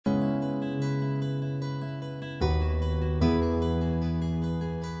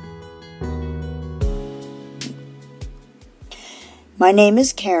My name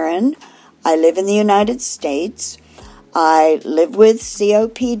is Karen. I live in the United States. I live with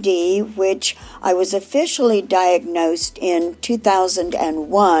COPD, which I was officially diagnosed in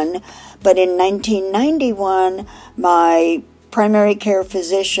 2001, but in 1991, my primary care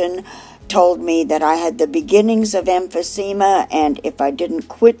physician told me that I had the beginnings of emphysema, and if I didn't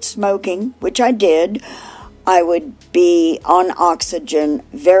quit smoking, which I did, I would be on oxygen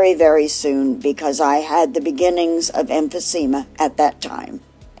very, very soon because I had the beginnings of emphysema at that time.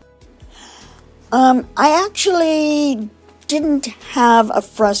 I actually didn't have a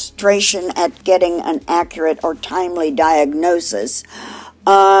frustration at getting an accurate or timely diagnosis.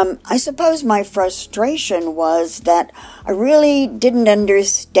 I suppose my frustration was that I really didn't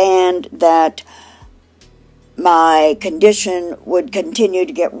understand that my condition would continue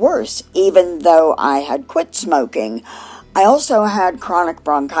to get worse, even though I had quit smoking. I also had chronic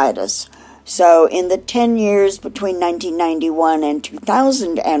bronchitis. So in the 10 years between 1991 and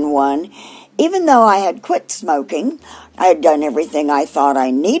 2001, even though I had quit smoking, I had done everything I thought I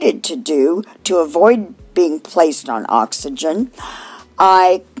needed to do to avoid being placed on oxygen.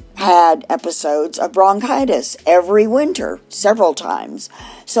 I had episodes of bronchitis every winter, several times.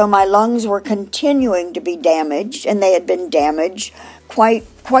 So my lungs were continuing to be damaged, and they had been damaged quite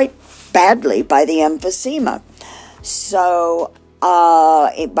badly by the emphysema. So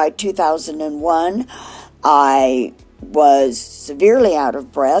by 2001, I was severely out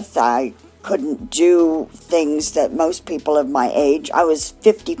of breath. I couldn't do things that most people of my age, I was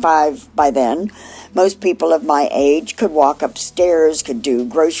 55 by then, most people of my age could walk upstairs, could do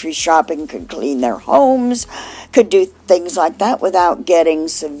grocery shopping, could clean their homes, could do things like that without getting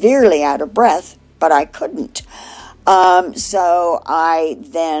severely out of breath, but I couldn't. So I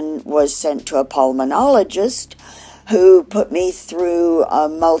then was sent to a pulmonologist who put me through a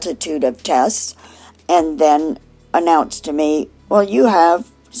multitude of tests and then announced to me, well, you have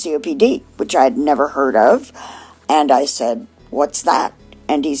COPD, which I had never heard of. And I said, what's that?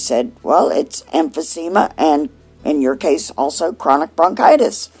 And he said, well, it's emphysema and, in your case, also chronic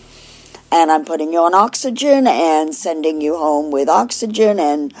bronchitis. And I'm putting you on oxygen and sending you home with oxygen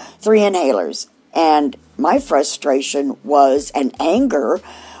and 3 inhalers. And my frustration was, and anger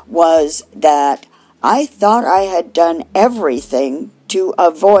was, that I thought I had done everything to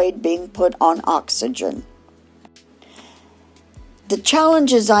avoid being put on oxygen. The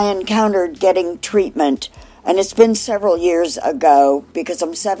challenges I encountered getting treatment, and it's been several years ago because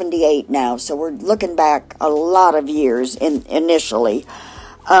I'm 78 now, so we're looking back a lot of years initially.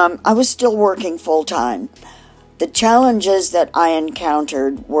 I was still working full-time. The challenges that I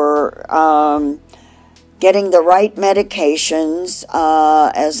encountered were getting the right medications.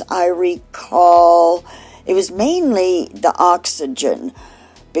 As I recall, it was mainly the oxygen,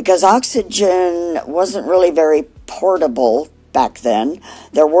 because oxygen wasn't really very portable back then.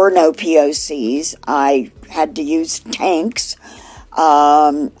 There were no POCs. I had to use tanks.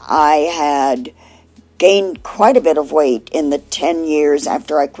 I had gained quite a bit of weight in the 10 years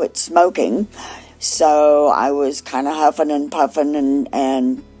after I quit smoking. So I was kind of huffing and puffing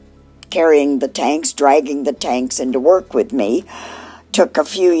and carrying the tanks, dragging the tanks into work with me. Took a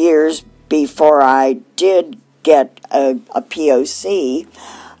few years before I did get a POC.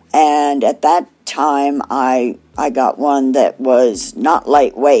 And at that time, I got one that was not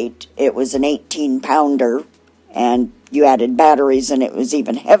lightweight. It was an 18-pounder, and you added batteries, and it was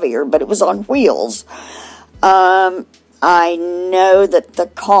even heavier, but it was on wheels. I know that the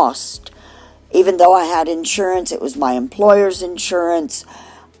cost, even though I had insurance, it was my employer's insurance.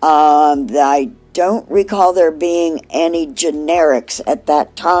 I don't recall there being any generics at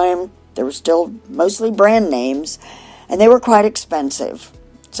that time. There were still mostly brand names, and they were quite expensive.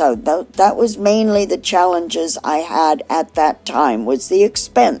 So that was mainly the challenges I had at that time, was the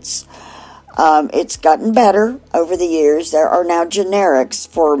expense. It's gotten better over the years. There are now generics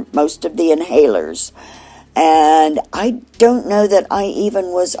for most of the inhalers. And I don't know that I even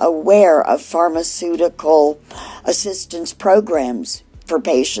was aware of pharmaceutical assistance programs for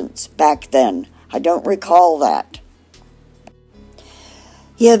patients back then. I don't recall that.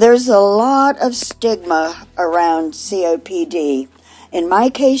 Yeah, there's a lot of stigma around COPD. In my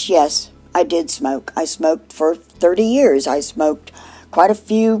case, yes, I did smoke. I smoked for 30 years. I smoked quite a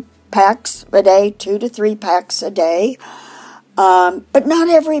few packs a day, 2 to 3 packs a day. But not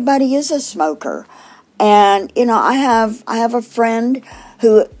everybody is a smoker. And, you know, I have a friend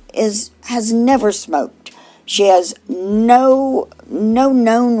who has never smoked. She has no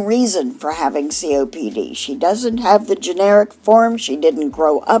known reason for having COPD. She doesn't have the generic form. She didn't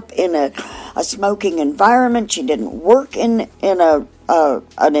grow up in a smoking environment. She didn't work in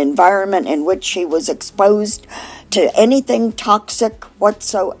an environment in which she was exposed to anything toxic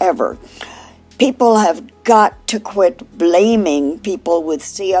whatsoever. People have got to quit blaming people with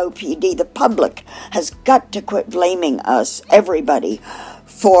COPD. The public has got to quit blaming us, everybody,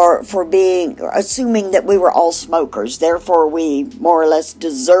 for assuming that we were all smokers. Therefore, we more or less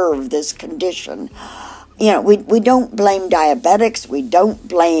deserve this condition. You know, we don't blame diabetics. We don't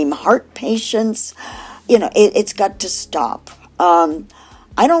blame heart patients. You know, it's got to stop.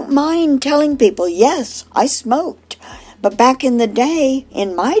 I don't mind telling people, yes, I smoked. But back in the day,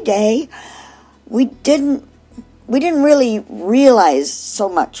 in my day, we didn't really realize so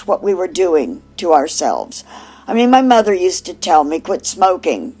much what we were doing to ourselves. I mean, my mother used to tell me, quit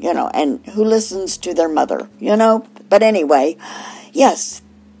smoking, you know, and who listens to their mother, you know? But anyway, yes,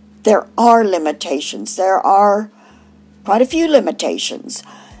 there are limitations. There are quite a few limitations.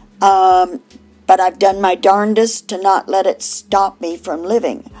 But I've done my darndest to not let it stop me from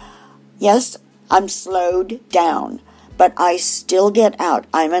living. Yes, I'm slowed down, but I still get out.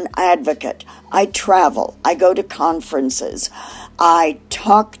 I'm an advocate. I travel. I go to conferences. I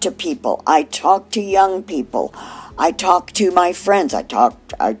talk to people. I talk to young people. I talk to my friends. I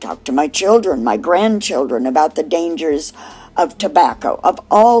talk to my children, my grandchildren about the dangers of tobacco, of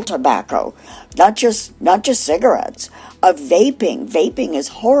all tobacco, not just cigarettes, of vaping. Vaping is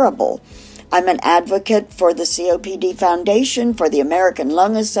horrible. I'm an advocate for the COPD Foundation, for the American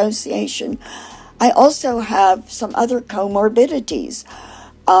Lung Association. I also have some other comorbidities.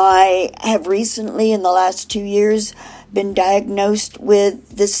 I have recently, in the last 2 years, been diagnosed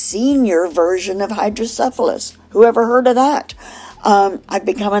with the senior version of hydrocephalus. Who ever heard of that? I've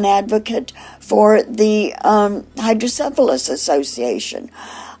become an advocate for the Hydrocephalus Association.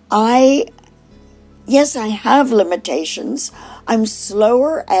 Yes, I have limitations. I'm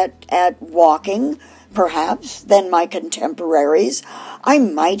slower at walking, perhaps, than my contemporaries. I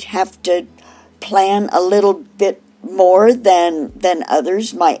might have to plan a little bit more than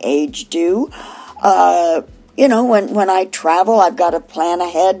others my age do. You know, when I travel, I've got to plan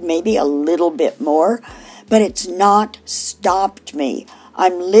ahead maybe a little bit more, but it's not stopped me.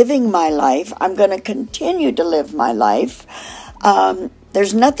 I'm living my life. I'm going to continue to live my life.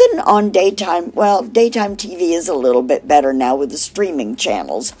 There's nothing on daytime. Well, daytime TV is a little bit better now with the streaming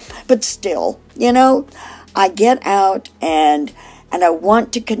channels, but still, you know, I get out and I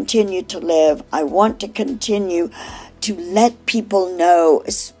want to continue to live. I want to continue to let people know,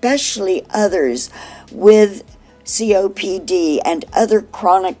 especially others with COPD and other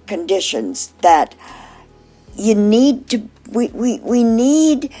chronic conditions, that you need to, we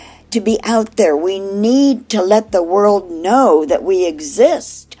need to be out there. We need to let the world know that we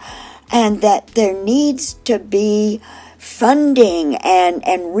exist and that there needs to be funding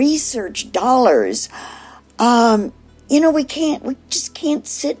and research dollars. You know, we just can't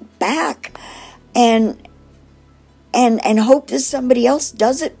sit back and hope that somebody else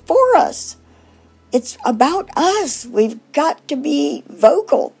does it for us. It's about us. We've got to be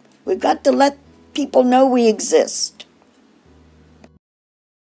vocal. We've got to let people know we exist.